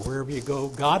earth or wherever you go,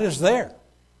 God is there.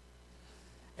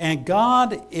 And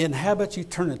God inhabits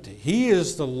eternity. He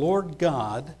is the Lord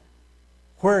God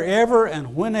wherever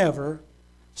and whenever.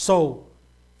 So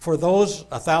for those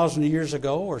 1,000 years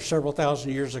ago or several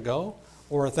thousand years ago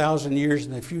or 1,000 years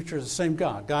in the future, the same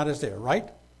God. God is there, right?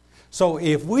 So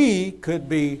if we could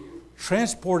be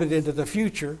transported into the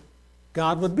future,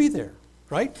 God would be there,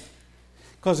 right?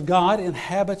 Because God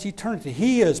inhabits eternity.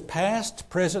 He is past,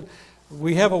 present.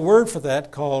 We have a word for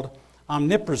that called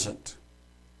omnipresent.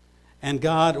 And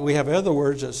God, we have other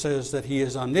words that says that He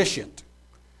is omniscient,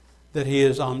 that He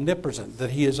is omnipresent, that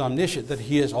He is omniscient, that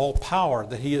He is all power,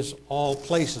 that He is all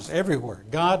places, everywhere.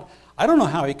 God, I don't know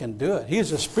how He can do it. He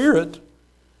is a spirit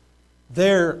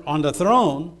there on the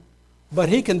throne, but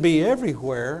He can be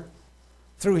everywhere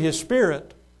through His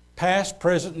Spirit, past,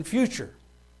 present, and future.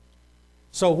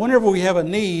 So whenever we have a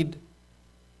need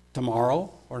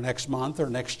tomorrow or next month or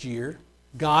next year,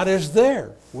 God is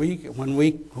there. When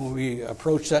we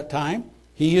approach that time,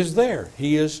 He is there.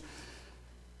 He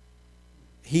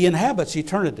inhabits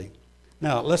eternity.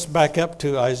 Now let's back up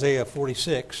to Isaiah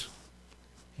 46.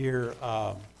 Hear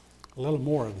a little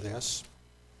more of this.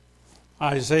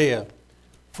 Isaiah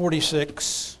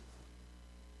 46,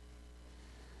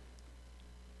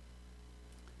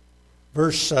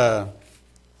 verse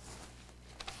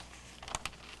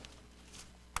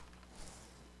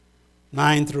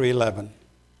 9 through 11.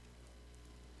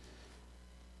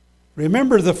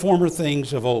 Remember the former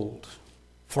things of old,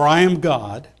 for I am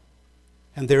God,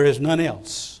 and there is none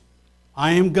else.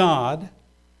 I am God,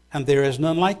 and there is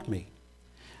none like me,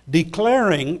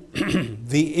 declaring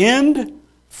the end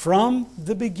from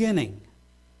the beginning,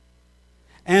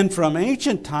 and from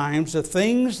ancient times the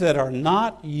things that are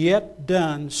not yet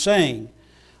done, saying,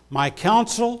 My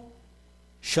counsel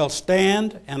shall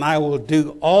stand, and I will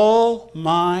do all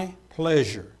my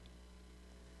pleasure.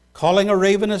 Calling a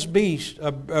ravenous beast,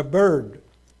 a bird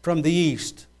from the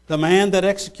east, the man that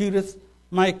executeth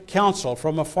my counsel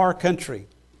from a far country.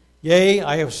 Yea,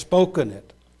 I have spoken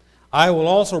it. I will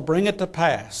also bring it to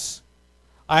pass.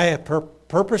 I have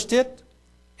purposed it,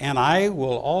 and I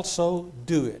will also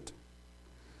do it.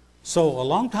 So a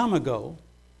long time ago,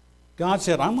 God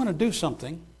said, I'm going to do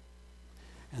something.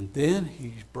 And then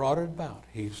He's brought it about.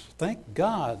 Thank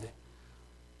God,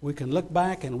 we can look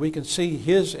back and we can see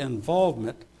His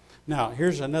involvement. Now,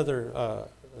 here's another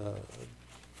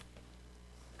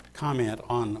comment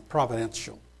on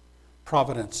providences,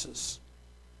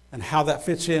 and how that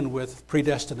fits in with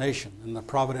predestination and the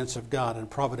providence of God and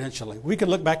providentially. We can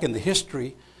look back in the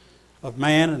history of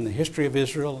man and the history of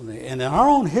Israel and in our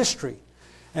own history,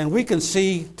 and we can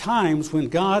see times when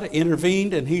God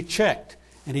intervened and He checked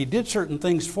and He did certain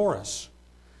things for us.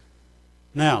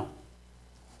 Now,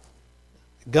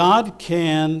 God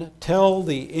can tell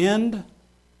the end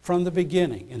from the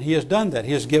beginning, and He has done that.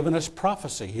 He has given us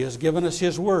prophecy. He has given us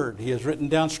His Word. He has written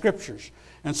down Scriptures.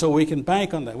 And so we can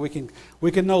bank on that.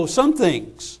 We can know some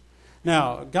things.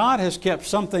 Now, God has kept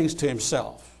some things to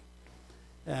Himself.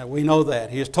 We know that.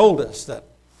 He has told us that,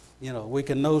 we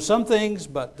can know some things,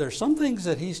 but there's some things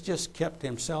that He's just kept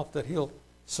Himself that He'll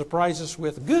surprise us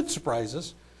with, good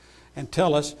surprises, and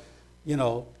tell us,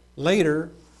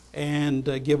 later,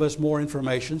 and give us more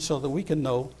information so that we can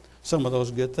know some of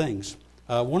those good things.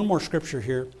 One more scripture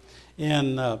here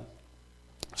in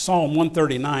Psalm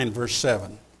 139, verse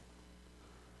 7.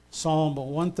 Psalm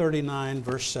 139,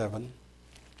 verse 7.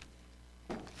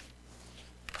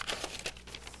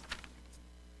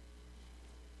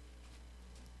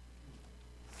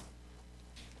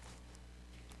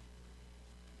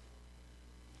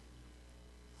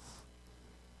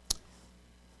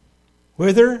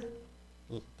 Whither,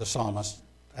 the psalmist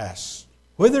asks,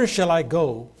 whither shall I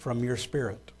go from your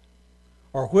spirit?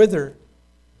 Or whither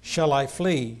shall I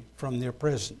flee from your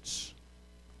presence?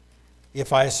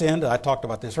 If I ascend, I talked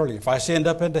about this earlier, if I ascend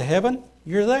up into heaven,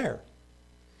 you're there.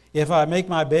 If I make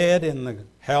my bed in the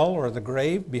hell or the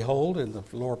grave, behold, in the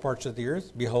lower parts of the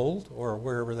earth, behold, or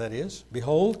wherever that is,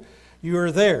 behold, you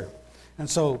are there. And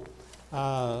so,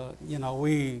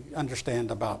 we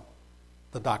understand about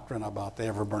the doctrine about the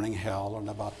ever-burning hell and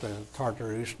about the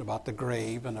Tartarus and about the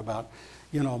grave and about,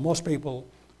 most people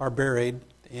are buried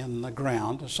in the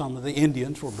ground. Some of the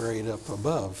Indians were buried up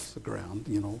above the ground,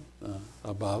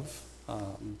 above.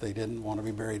 They didn't want to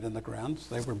be buried in the ground.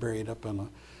 So they were buried up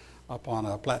on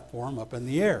a platform up in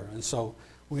the air. And so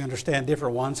we understand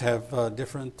different ones have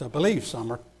different beliefs.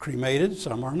 Some are cremated,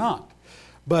 some are not.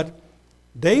 But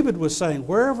David was saying,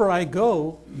 wherever I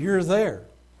go, you're there.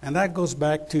 And that goes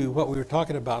back to what we were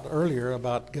talking about earlier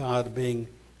about God being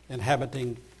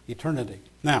inhabiting eternity.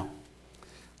 Now,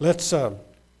 let's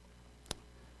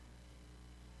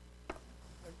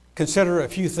consider a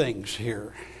few things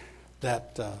here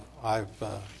that I've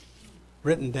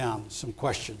written down, some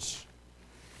questions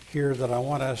here that I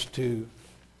want us to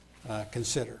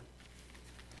consider.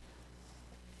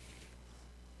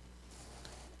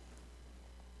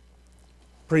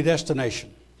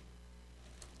 Predestination.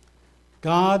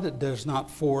 God does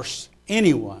not force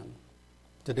anyone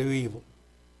to do evil.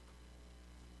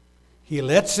 He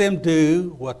lets them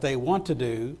do what they want to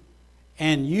do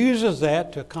and uses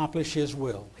that to accomplish His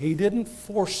will. He didn't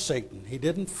force Satan. He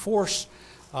didn't force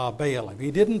Balaam.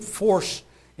 He didn't force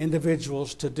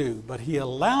individuals to do, but He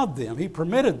allowed them, He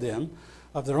permitted them,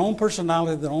 of their own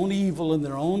personality, their own evil, and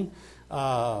their own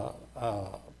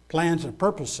plans and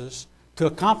purposes, to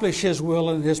accomplish His will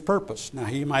and His purpose. Now,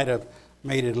 He might have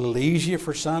made it a little easier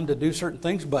for some to do certain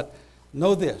things, but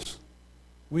know this.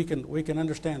 We can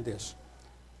understand this.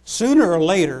 Sooner or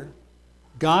later,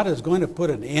 God is going to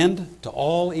put an end to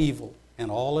all evil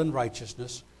and all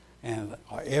unrighteousness, and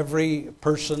every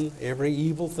person, every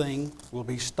evil thing will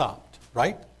be stopped,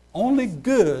 right? Only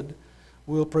good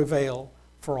will prevail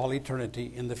for all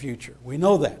eternity in the future. We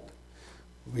know that.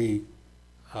 We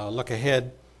look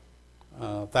ahead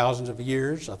thousands of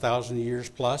years, 1,000 years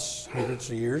plus, hundreds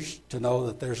of years, to know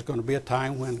that there's going to be a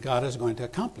time when God is going to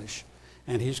accomplish,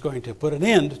 and He's going to put an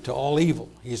end to all evil.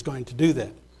 He's going to do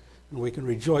that, and we can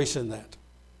rejoice in that.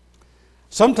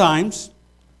 Sometimes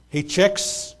He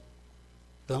checks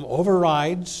them,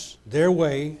 overrides their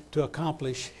way to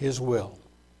accomplish His will.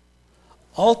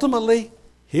 Ultimately,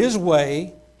 His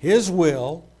way, His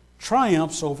will,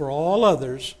 triumphs over all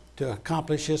others to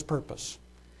accomplish His purpose.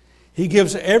 He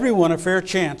gives everyone a fair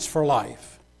chance for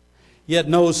life, yet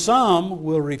knows some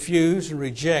will refuse and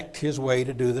reject His way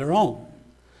to do their own.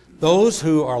 Those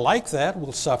who are like that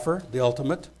will suffer the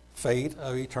ultimate fate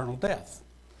of eternal death.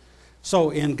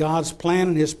 So in God's plan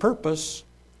and His purpose,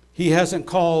 He hasn't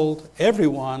called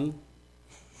everyone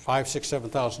 5, 6,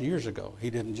 7,000 years ago. He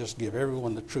didn't just give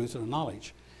everyone the truth and the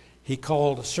knowledge. He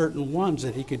called certain ones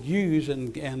that He could use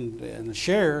and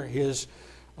share His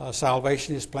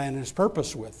salvation, His plan, and His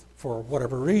purpose with, for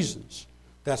whatever reasons.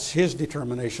 That's His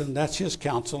determination, that's His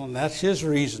counsel, and that's His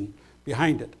reason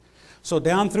behind it. So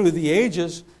down through the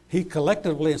ages, He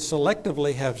collectively and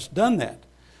selectively has done that.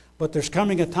 But there's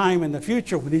coming a time in the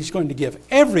future when He's going to give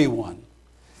everyone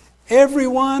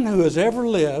who has ever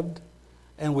lived,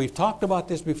 and we've talked about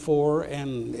this before,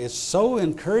 and it's so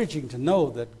encouraging to know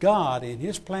that God, in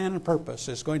His plan and purpose,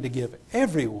 is going to give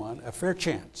everyone a fair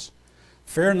chance,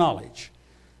 fair knowledge.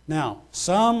 Now,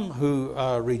 some who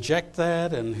reject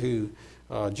that and who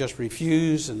just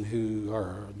refuse and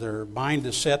who their mind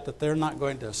is set that they're not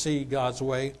going to see God's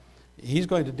way, He's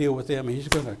going to deal with them. He's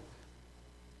going to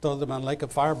throw them in a lake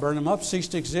of fire, burn them up, cease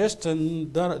to exist,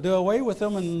 and do away with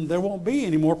them, and there won't be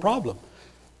any more problem.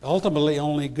 Ultimately,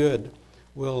 only good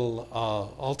will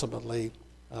ultimately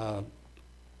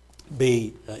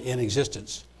be in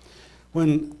existence.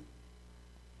 When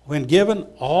given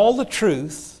all the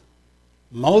truth,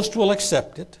 most will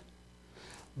accept it,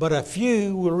 but a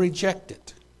few will reject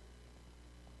it.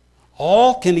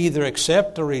 All can either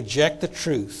accept or reject the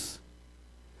truth.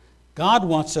 God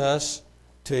wants us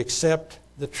to accept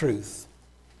the truth.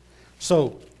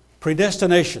 So,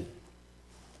 predestination.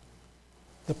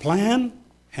 The plan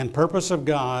and purpose of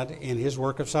God in His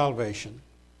work of salvation,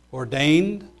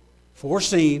 ordained,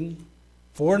 foreseen,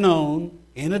 foreknown,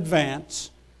 in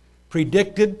advance,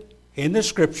 predicted in the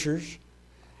Scriptures,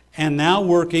 and now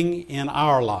working in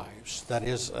our lives. That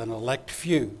is an elect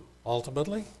few,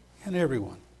 ultimately, and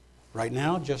everyone. Right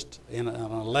now, just in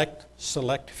an elect,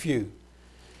 select few.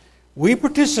 We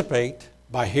participate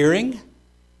by hearing,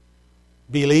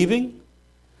 believing,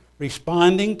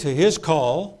 responding to His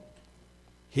call,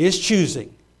 His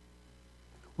choosing.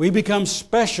 We become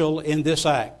special in this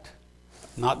act,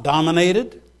 not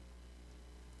dominated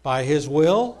by His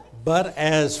will, but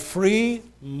as free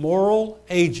moral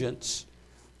agents,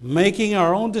 making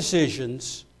our own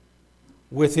decisions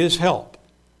with His help.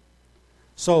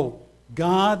 So,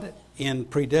 God in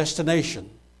predestination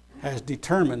has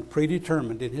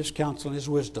predetermined in His counsel and His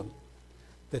wisdom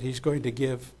that He's going to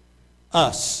give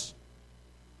us,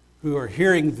 who are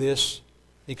hearing this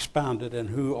expounded and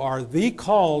who are the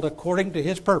called according to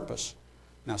His purpose.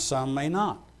 Now, some may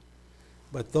not,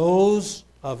 but those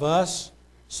of us,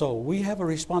 so we have a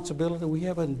responsibility, we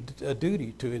have a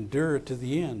duty to endure to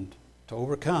the end, to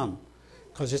overcome,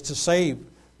 because it's to save.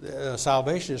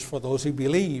 Salvation is for those who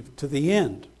believe to the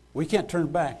end. We can't turn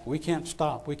back. We can't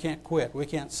stop. We can't quit. We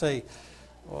can't say,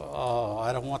 oh,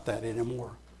 I don't want that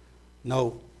anymore.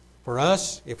 No. For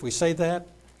us, if we say that,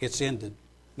 it's ended.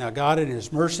 Now, God in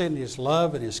His mercy and His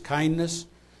love and His kindness,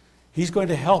 He's going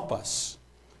to help us.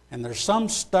 And there's some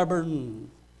stubborn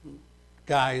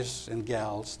guys and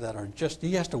gals that are just,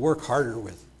 He has to work harder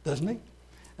with, doesn't He?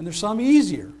 And there's some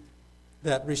easier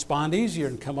that respond easier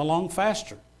and come along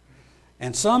faster.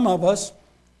 And some of us,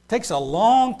 takes a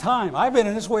long time. I've been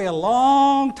in this way a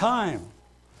long time.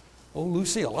 Oh,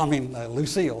 Lucille.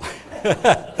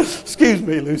 Excuse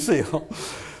me, Lucille.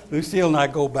 Lucille and I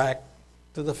go back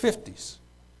to the 50s.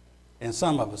 And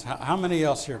some of us, how many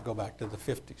else here go back to the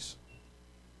 50s?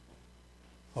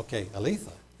 Okay,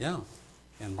 Aletha, yeah,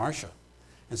 and Marcia.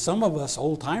 And some of us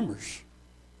old-timers,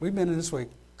 we've been in this way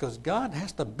because God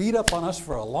has to beat up on us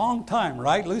for a long time,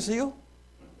 right, Lucille?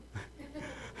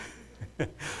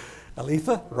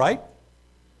 Aletha, right?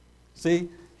 See,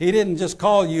 He didn't just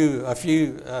call you a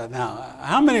few. Now,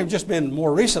 how many have just been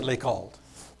more recently called?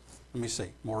 Let me see,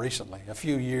 more recently, a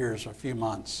few years, a few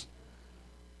months.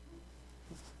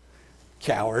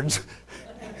 Cowards.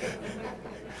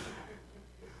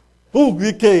 Oh,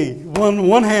 okay,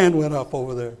 one hand went up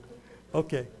over there.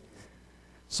 Okay.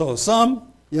 So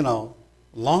some,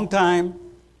 long time,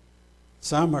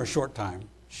 some are short time.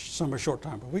 Some are short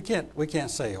time, but we can't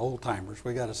say old timers.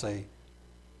 We got to say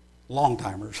long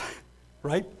timers,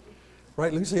 right?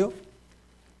 Right, Lucille?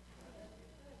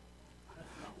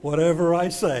 Whatever I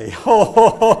say,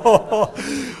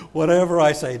 whatever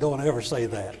I say, don't ever say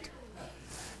that,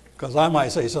 because I might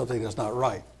say something that's not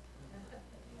right.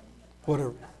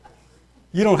 Whatever.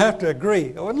 You don't have to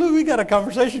agree. Oh, look, we got a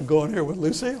conversation going here with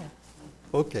Lucille.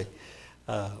 Okay,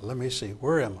 let me see.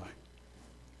 Where am I?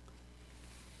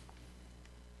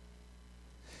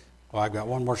 Well, I've got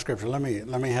one more scripture. Let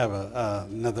me have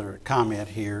another comment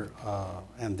here,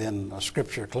 and then a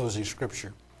scripture, closing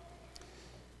scripture.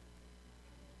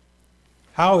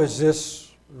 How is this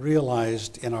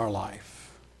realized in our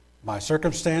life? By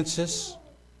circumstances,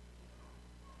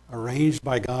 arranged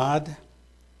by God,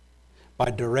 by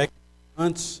direct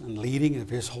influence and leading of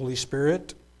His Holy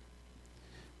Spirit,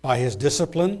 by His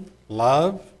discipline,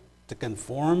 love, to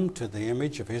conform to the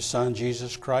image of His Son,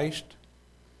 Jesus Christ,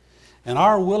 and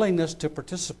our willingness to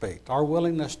participate, our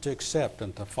willingness to accept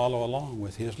and to follow along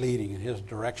with His leading and His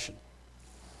direction.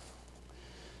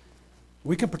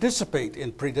 We can participate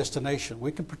in predestination.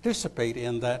 We can participate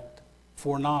in that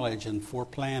foreknowledge and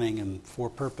foreplanning and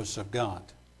forepurpose of God.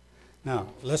 Now,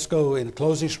 let's go in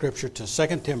closing scripture to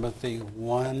 2 Timothy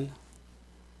 1,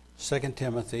 2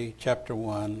 Timothy chapter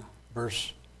 1,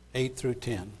 verse 8 through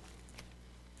 10.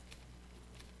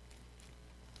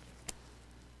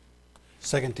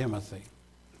 2 Timothy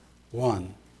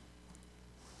 1.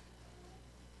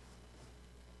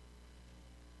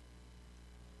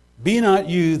 Be not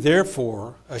you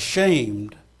therefore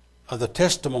ashamed of the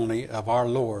testimony of our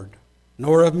Lord,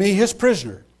 nor of me his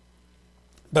prisoner,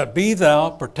 but be thou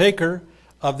partaker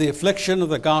of the affliction of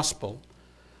the gospel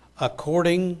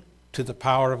according to the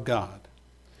power of God,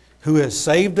 who has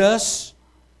saved us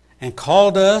and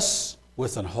called us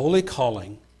with an holy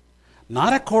calling,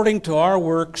 not according to our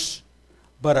works,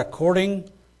 but according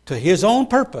to His own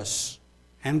purpose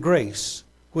and grace,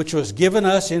 which was given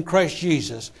us in Christ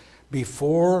Jesus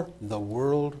before the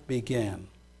world began,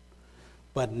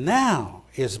 but now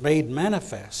is made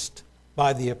manifest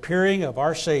by the appearing of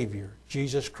our Savior,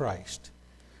 Jesus Christ,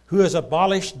 who has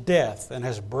abolished death and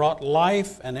has brought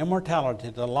life and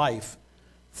immortality to life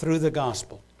through the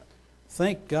gospel.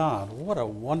 Thank God. What a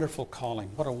wonderful calling.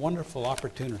 What a wonderful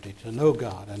opportunity to know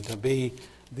God and to be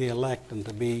the elect and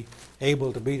to be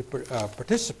able to be a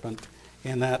participant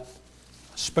in that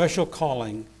special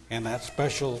calling and that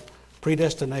special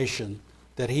predestination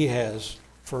that He has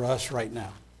for us right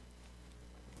now.